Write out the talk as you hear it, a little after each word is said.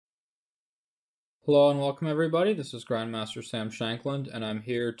Hello and welcome everybody, this is Grandmaster Sam Shankland, and I'm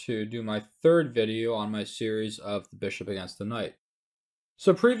here to do my third video on my series of the bishop against the knight.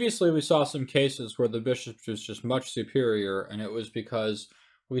 So previously we saw some cases where the bishop was just much superior, and it was because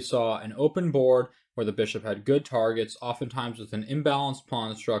we saw an open board where the bishop had good targets, oftentimes with an imbalanced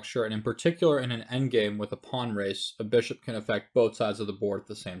pawn structure, and in particular in an endgame with a pawn race, a bishop can affect both sides of the board at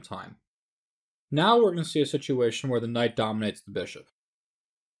the same time. Now we're going to see a situation where the knight dominates the bishop.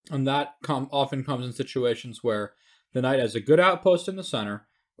 And that often comes in situations where the knight has a good outpost in the center,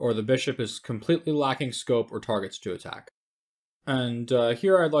 or the bishop is completely lacking scope or targets to attack. And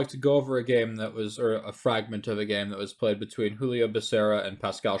here I'd like to go over a game that was, or a fragment of a game that was played between Julio Becerra and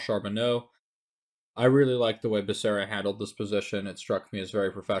Pascal Charbonneau. I really liked the way Becerra handled this position. It struck me as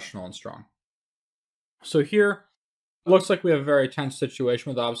very professional and strong. So here, looks like we have a very tense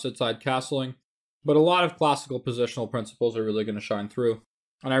situation with opposite side castling, but a lot of classical positional principles are really going to shine through.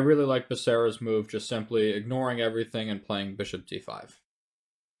 And I really like Becerra's move, just simply ignoring everything and playing bishop d5.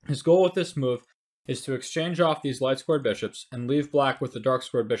 His goal with this move is to exchange off these light-squared bishops and leave black with the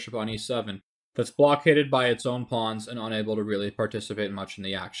dark-squared bishop on e7 that's blockaded by its own pawns and unable to really participate much in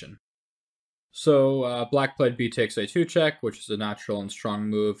the action. So black played b takes a2 check, which is a natural and strong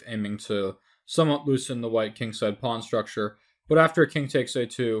move, aiming to somewhat loosen the white kingside pawn structure. But after king takes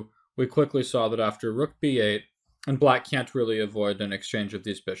a2, we quickly saw that after rook b8, and black can't really avoid an exchange of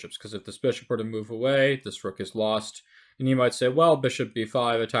these bishops, because if this bishop were to move away, this rook is lost. And you might say, well, bishop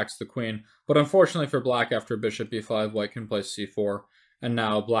b5 attacks the queen. But unfortunately for black, after bishop b5, white can play c4. And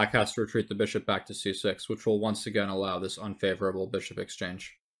now black has to retreat the bishop back to c6, which will once again allow this unfavorable bishop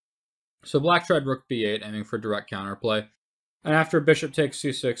exchange. So black tried rook b8, aiming for direct counterplay. And after bishop takes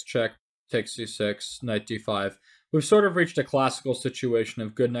c6 check, takes c6, knight d5, we've sort of reached a classical situation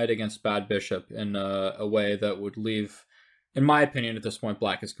of good knight against bad bishop in a way that would leave, in my opinion, at this point,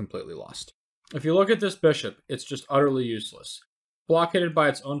 black is completely lost. If you look at this bishop, it's just utterly useless. Blockaded by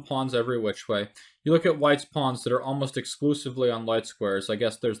its own pawns every which way. You look at white's pawns that are almost exclusively on light squares. I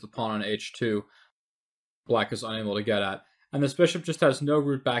guess there's the pawn on h2 black is unable to get at. And this bishop just has no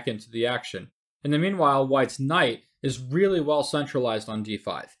route back into the action. In the meanwhile, white's knight is really well centralized on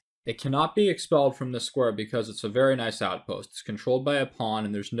d5. It cannot be expelled from this square because it's a very nice outpost. It's controlled by a pawn,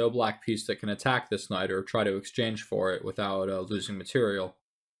 and there's no black piece that can attack this knight or try to exchange for it without losing material.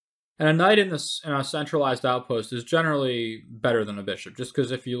 And a knight in a centralized outpost is generally better than a bishop, just because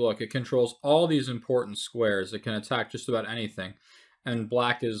if you look, it controls all these important squares. It can attack just about anything, and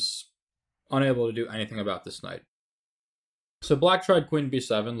black is unable to do anything about this knight. So black tried queen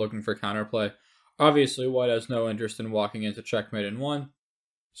b7, looking for counterplay. Obviously, white has no interest in walking into checkmate in 1.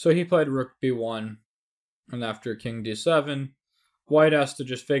 So he played rook b1, and after king d7, white has to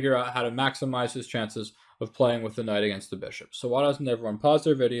just figure out how to maximize his chances of playing with the knight against the bishop. So why doesn't everyone pause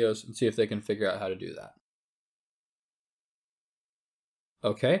their videos and see if they can figure out how to do that?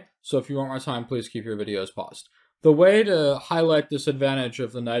 Okay, so if you want more time, please keep your videos paused. The way to highlight this advantage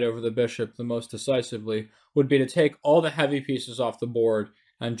of the knight over the bishop the most decisively would be to take all the heavy pieces off the board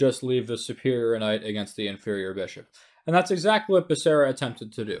and just leave the superior knight against the inferior bishop. And that's exactly what Becerra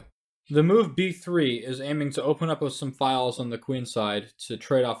attempted to do. The move b3 is aiming to open up some files on the queen side to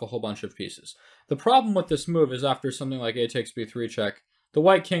trade off a whole bunch of pieces. The problem with this move is after something like a takes b3 check, the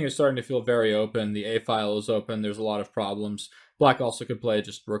white king is starting to feel very open, the a file is open, there's a lot of problems. Black also could play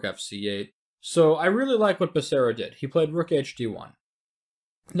just rook fc8. So I really like what Becerra did. He played rook hd1.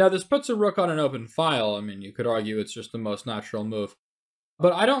 Now this puts a rook on an open file. I mean, you could argue it's just the most natural move.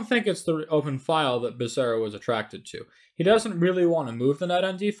 But I don't think it's the open file that Becerra was attracted to. He doesn't really want to move the knight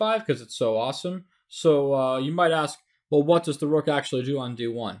on d5 because it's so awesome. So you might ask, well, what does the rook actually do on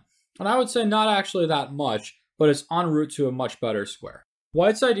d1? And I would say not actually that much, but it's en route to a much better square.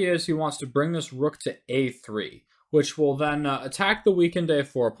 White's idea is he wants to bring this rook to a3, which will then attack the weakened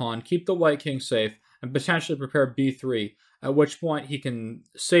a4 pawn, keep the white king safe, and potentially prepare b3, at which point he can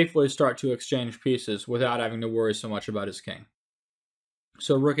safely start to exchange pieces without having to worry so much about his king.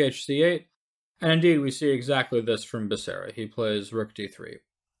 So rook hc8, and indeed we see exactly this from Becerra. He plays rook d3,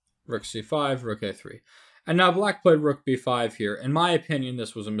 rook c5, rook a3. And now black played rook b5 here. In my opinion,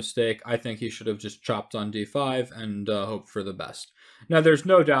 this was a mistake. I think he should have just chopped on d5 and hoped for the best. Now there's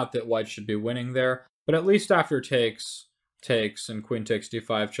no doubt that white should be winning there, but at least after takes, and queen takes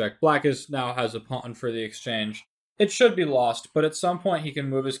d5 check, black now has a pawn for the exchange. It should be lost, but at some point he can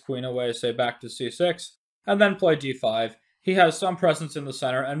move his queen away, say back to c6, and then play d5. He has some presence in the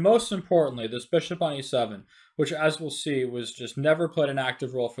center, and most importantly, this bishop on e7, which as we'll see was just never played an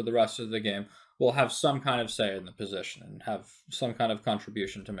active role for the rest of the game, will have some kind of say in the position and have some kind of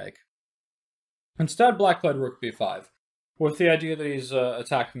contribution to make. Instead, black played rook b5, with the idea that he's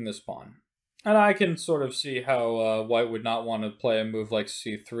attacking this pawn. And I can sort of see how white would not want to play a move like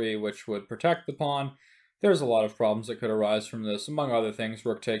c3, which would protect the pawn. There's a lot of problems that could arise from this. Among other things,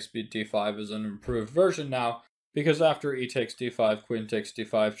 rook takes d5 is an improved version now, because after e takes d5, queen takes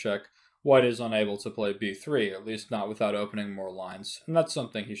d5 check, white is unable to play b3, at least not without opening more lines, and that's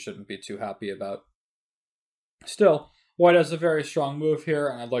something he shouldn't be too happy about. Still, white has a very strong move here,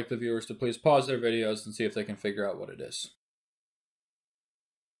 and I'd like the viewers to please pause their videos and see if they can figure out what it is.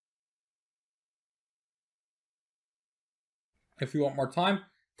 If you want more time,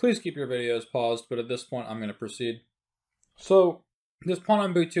 please keep your videos paused, but at this point I'm going to proceed. So, this pawn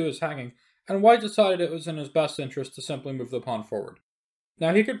on b2 is hanging, and white decided it was in his best interest to simply move the pawn forward.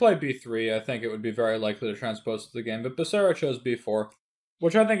 Now, he could play b3, I think it would be very likely to transpose to the game, but Becerra chose b4,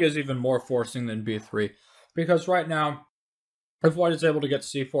 which I think is even more forcing than b3, because right now, if white is able to get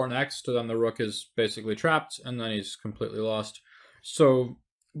c4 next, then the rook is basically trapped, and then he's completely lost. So,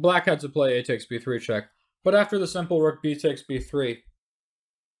 black had to play a takes b3 check, but after the simple rook b takes b3,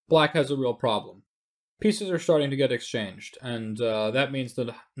 black has a real problem. Pieces are starting to get exchanged, and that means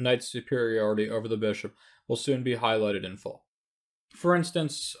that knight's superiority over the bishop will soon be highlighted in full. For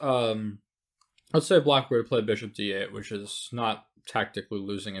instance, let's say black were to play bishop d8, which is not tactically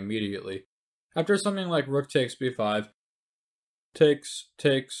losing immediately. After something like rook takes b5, takes,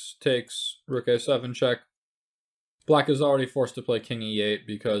 rook a7 check, black is already forced to play king e8,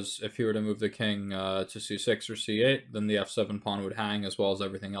 because if he were to move the king to c6 or c8, then the f7 pawn would hang, as well as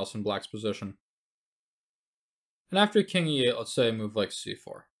everything else in black's position. And after king e8, let's say a move like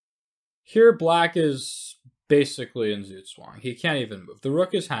c4. Here, black is basically in Zugzwang. He can't even move. The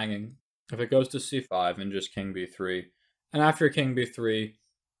rook is hanging. If it goes to c5 and just king b3, and after king b3,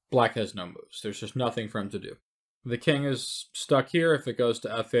 black has no moves. There's just nothing for him to do. The king is stuck here. If it goes to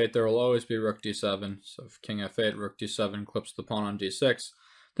f8, there will always be rook d7. So if king f8, rook d7 clips the pawn on d6.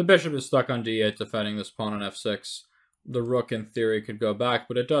 The bishop is stuck on d8, defending this pawn on f6. The rook, in theory, could go back,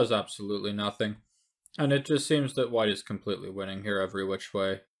 but it does absolutely nothing. And it just seems that white is completely winning here every which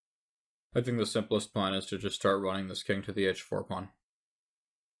way. I think the simplest plan is to just start running this king to the h4 pawn.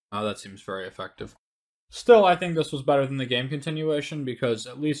 That seems very effective. Still, I think this was better than the game continuation, because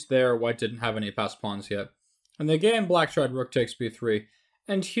at least there, white didn't have any passed pawns yet. In the game, black tried rook takes b3,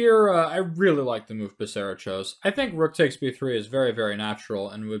 and here, I really like the move Becerra chose. I think rook takes b3 is very, very natural,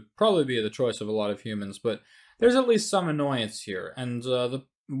 and would probably be the choice of a lot of humans, but there's at least some annoyance here, and the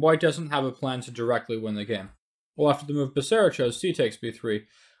white doesn't have a plan to directly win the game. Well, after the move Becerra chose c takes b3,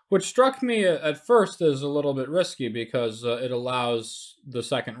 which struck me at first as a little bit risky because it allows the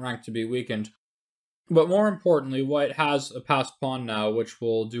second rank to be weakened. But more importantly, white has a passed pawn now, which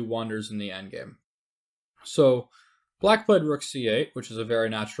will do wonders in the endgame. So, black played rook c8, which is a very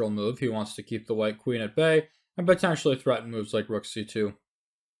natural move. He wants to keep the white queen at bay and potentially threaten moves like rook c2.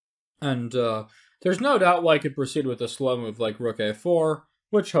 And there's no doubt white could proceed with a slow move like rook a4,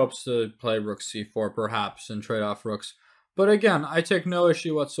 which hopes to play rook c4 perhaps and trade off rooks. But again, I take no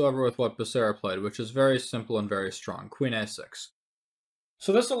issue whatsoever with what Becerra played, which is very simple and very strong, queen a6.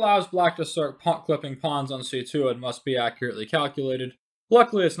 So this allows black to start clipping pawns on c2 and must be accurately calculated.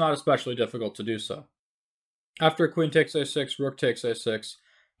 Luckily, it's not especially difficult to do so. After queen takes a6, rook takes a6,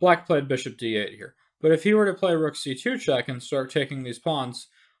 black played bishop d8 here. But if he were to play rook c2 check and start taking these pawns,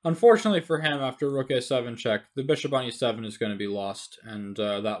 unfortunately for him, after rook a7 check, the bishop on e7 is going to be lost, and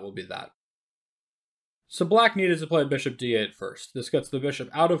that will be that. So black needed to play bishop d8 first. This gets the bishop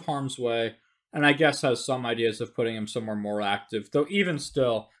out of harm's way, and I guess has some ideas of putting him somewhere more active, though even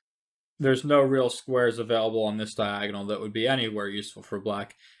still, there's no real squares available on this diagonal that would be anywhere useful for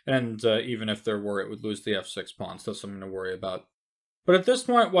black, and even if there were, it would lose the f6 pawn, so that's something to worry about. But at this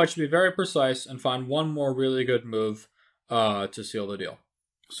point, white should be very precise and find one more really good move to seal the deal.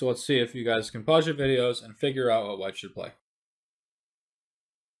 So let's see if you guys can pause your videos and figure out what white should play.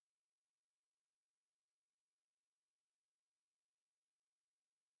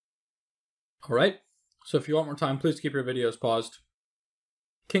 Alright, so if you want more time, please keep your videos paused.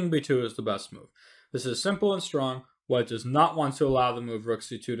 King b2 is the best move. This is simple and strong. White does not want to allow the move rook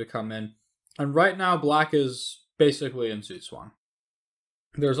c2 to come in. And right now, black is basically in Zugzwang.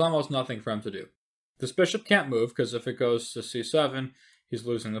 There's almost nothing for him to do. This bishop can't move, because if it goes to c7, he's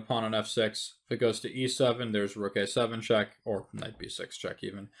losing the pawn on f6. If it goes to e7, there's rook a7 check, or knight b6 check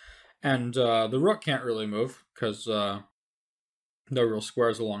even. And the rook can't really move, because no real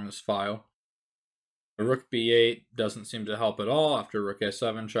squares along this file. Rook b8 doesn't seem to help at all. After rook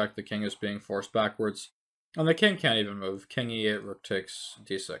a7 check, the king is being forced backwards. And the king can't even move. King e8, rook takes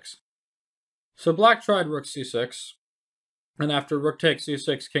d6. So black tried rook c6. And after rook takes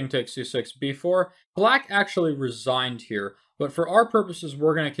c6, king takes c6, b4, black actually resigned here, But for our purposes,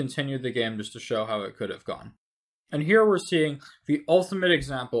 we're going to continue the game just to show how it could have gone. And here we're seeing the ultimate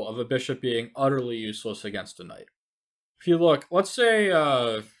example of a bishop being utterly useless against a knight. If you look, let's say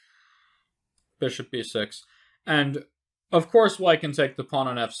bishop b6, and of course white can take the pawn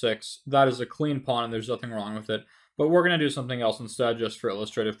on f6. That is a clean pawn and there's nothing wrong with it. But we're going to do something else instead just for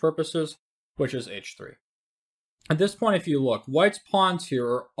illustrative purposes, which is h3. At this point, if you look, white's pawns here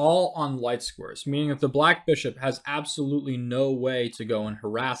are all on light squares, meaning that the black bishop has absolutely no way to go and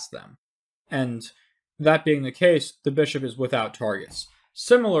harass them. And that being the case, the bishop is without targets.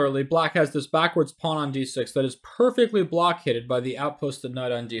 Similarly, black has this backwards pawn on d6 that is perfectly blockaded by the outposted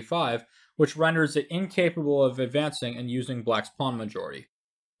knight on d5, which renders it incapable of advancing and using black's pawn majority.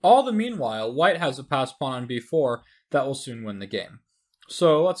 All the meanwhile, white has a passed pawn on b4 that will soon win the game.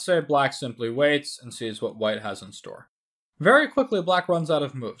 So let's say black simply waits and sees what white has in store. Very quickly, black runs out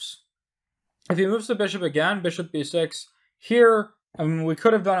of moves. If he moves the bishop again, bishop b6, here, I mean, we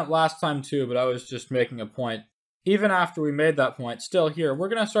could have done it last time too, but I was just making a point. Even after we made that point, still here, we're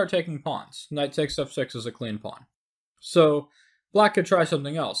going to start taking pawns. Knight takes f6 is a clean pawn. So black could try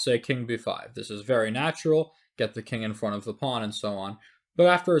something else, say king b5. This is very natural, get the king in front of the pawn and so on. But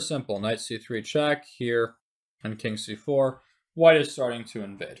after a simple knight c3 check here and king c4, white is starting to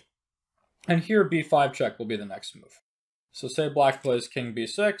invade. And here b5 check will be the next move. So say black plays king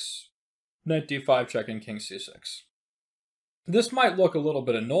b6, knight d5 check and king c6. This might look a little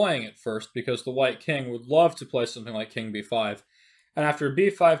bit annoying at first because the white king would love to play something like king b5. And after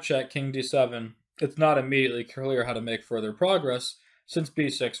b5 check, king d7, it's not immediately clear how to make further progress since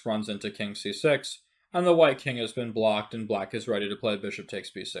b6 runs into king c6, and the white king has been blocked and black is ready to play bishop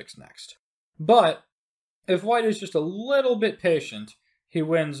takes b6 next. But if white is just a little bit patient, he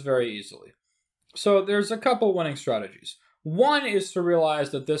wins very easily. So there's a couple winning strategies. One is to realize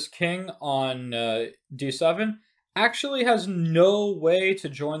that this king on d7 actually has no way to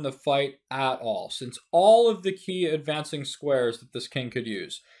join the fight at all, since all of the key advancing squares that this king could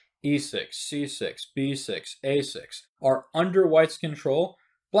use, e6, c6, b6, a6, are under white's control.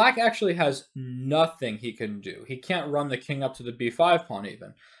 Black actually has nothing he can do. He can't run the king up to the b5 pawn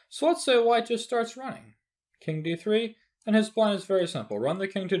even. So let's say white just starts running. King d3, and his plan is very simple. Run the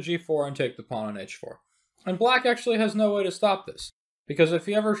king to g4 and take the pawn on h4. And black actually has no way to stop this, because if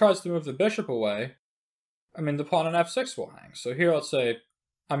he ever tries to move the bishop away, the pawn on f6 will hang. So here, let's say,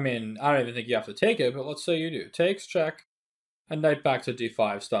 I don't even think you have to take it, but let's say you do. Takes, check, and knight back to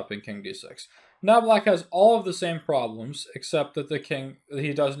d5, stopping king d6. Now black has all of the same problems, except that the king,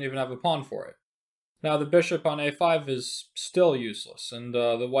 he doesn't even have a pawn for it. Now the bishop on a5 is still useless, and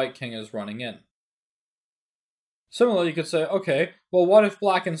the white king is running in. Similarly, you could say, okay, well, what if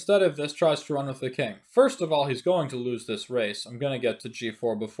black, instead of this, tries to run with the king? First of all, he's going to lose this race. I'm going to get to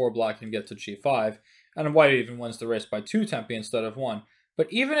g4 before black can get to g5, and white even wins the race by 2 tempi instead of 1.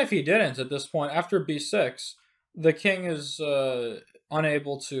 But even if he didn't, at this point, after b6, the king is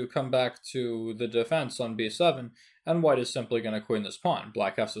unable to come back to the defense on b7, and white is simply going to queen this pawn.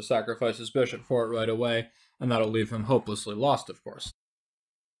 Black has to sacrifice his bishop for it right away, and that'll leave him hopelessly lost, of course.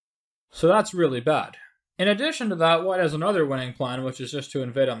 So that's really bad. In addition to that, white has another winning plan, which is just to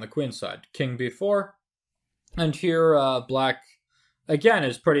invade on the queen side. King b4, and here black, again,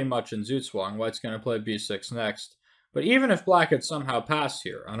 is pretty much in Zugzwang. White's going to play b6 next. But even if black had somehow passed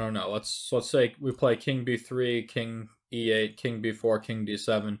here, I don't know, let's say we play king b3, king e8, king b4, king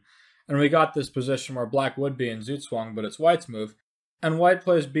d7, and we got this position where black would be in Zugzwang, but it's white's move, and white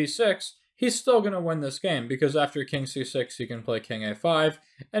plays b6, he's still going to win this game, because after king c6, he can play king a5,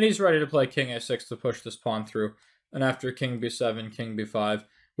 and he's ready to play king a6 to push this pawn through, and after king b7, king b5,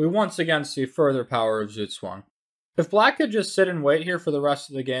 we once again see further power of Zugzwang. If black could just sit and wait here for the rest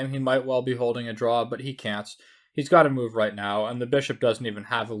of the game, he might well be holding a draw, but he can't. He's got to move right now, and the bishop doesn't even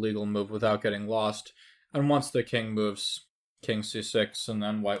have a legal move without getting lost. And once the king moves, king c6, and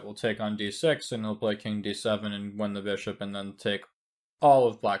then white will take on d6, and he'll play king d7 and win the bishop, and then take all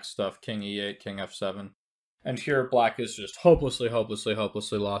of black's stuff, king e8, king f7. And here black is just hopelessly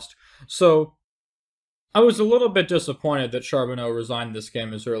lost. So I was a little bit disappointed that Charbonneau resigned this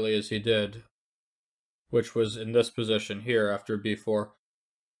game as early as he did, which was in this position here after b4.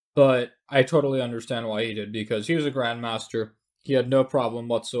 But I totally understand why he did, because he was a grandmaster. He had no problem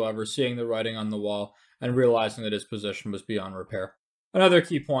whatsoever seeing the writing on the wall and realizing that his position was beyond repair. Another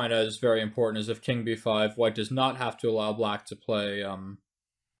key point that is very important is if king b5, white does not have to allow black to play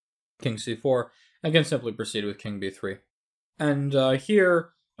king c4 and can simply proceed with king b3. And here,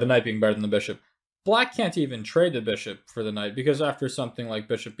 the knight being better than the bishop, black can't even trade the bishop for the knight, because after something like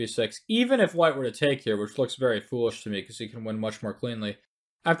bishop b6, even if white were to take here, which looks very foolish to me because he can win much more cleanly,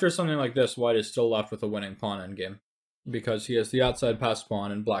 after something like this, white is still left with a winning pawn endgame. because he has the outside passed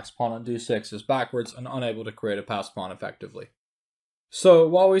pawn, and black's pawn on d6 is backwards and unable to create a passed pawn effectively. So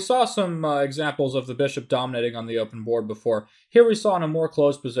while we saw some examples of the bishop dominating on the open board before, here we saw in a more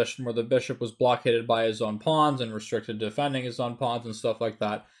closed position where the bishop was blockaded by his own pawns and restricted defending his own pawns and stuff like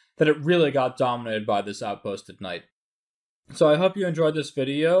that, that it really got dominated by this outposted knight. So I hope you enjoyed this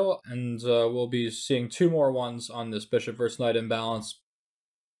video, and we'll be seeing 2 more ones on this bishop versus knight imbalance.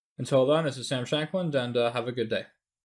 Until then, this is Sam Shankland, and have a good day.